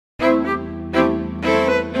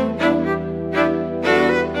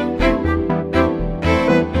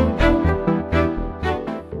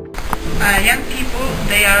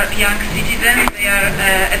young citizens. They are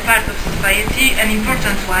a part of society, an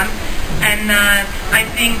important one. And I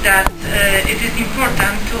think that it is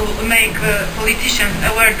important to make politicians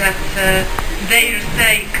aware that their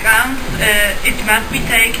say counts. It must be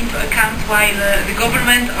taken into account while the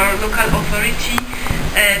government or local authority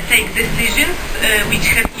take decisions which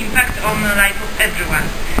have impact on the life of everyone.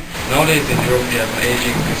 Nowadays in Europe we have an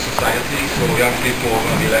aging society, so young people are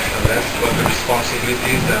going to be less and less, but the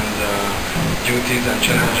responsibilities and duties and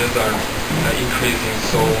challenges are increasing.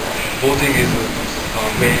 So voting is a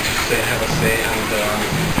way to have a say and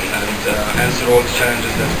answer all the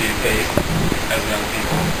challenges that we face as young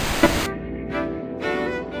people.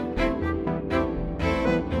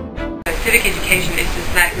 Civic education is just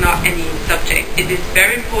like not any subject. It is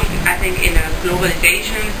very important, I think, in a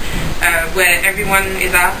globalization where everyone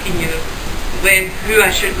is asking you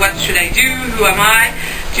what should I do, who am I,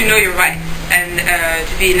 to know your rights and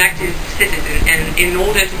to be an active citizen. And in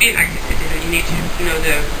order to be an active citizen, you need to know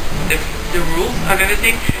the rules of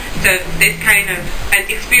everything. So this kind of an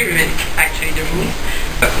experiment, actually, the rules.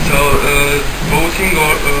 So voting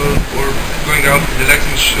or going out to the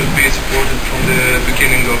elections should be supported from the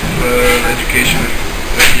beginning of education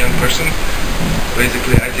of a young person.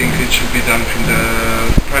 Basically, I think it should be done from the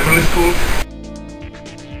primary school.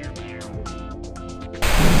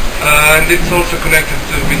 And it's also connected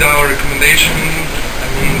with our recommendation, I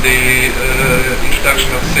mean the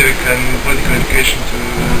introduction of civic and political education to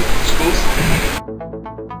schools.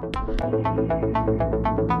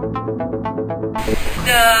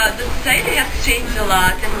 The society has changed a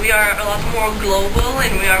lot, and we are a lot more global,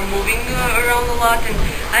 and we are moving around a lot, and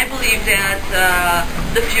I believe that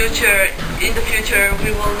in the future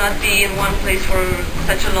we will not be in one place for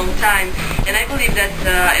such a long time, and I believe that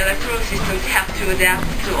electoral systems have to adapt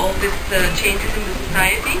to all these changes in the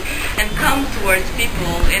society and come towards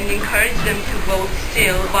people and encourage them to vote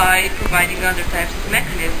still by providing other types of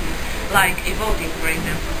mechanisms, like e-voting, for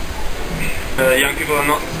example. Young people are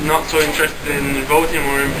not so interested in voting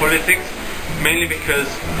or in politics, mainly because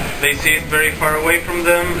they see it very far away from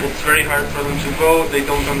them. It's very hard for them to vote. They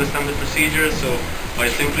don't understand the procedures. So by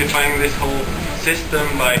simplifying this whole system,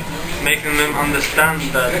 by making them understand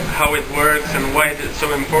how it works and why it's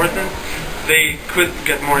so important, they could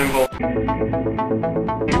get more involved.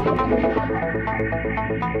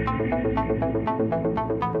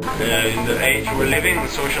 In the age we're living,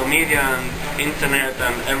 social media and internet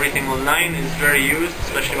and everything online is very used,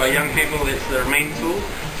 especially by young people. It's their main tool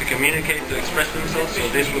to communicate, to express themselves. So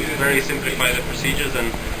this would very simplify the procedures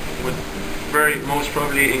and would most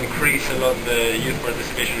probably increase a lot the youth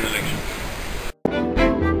participation in elections.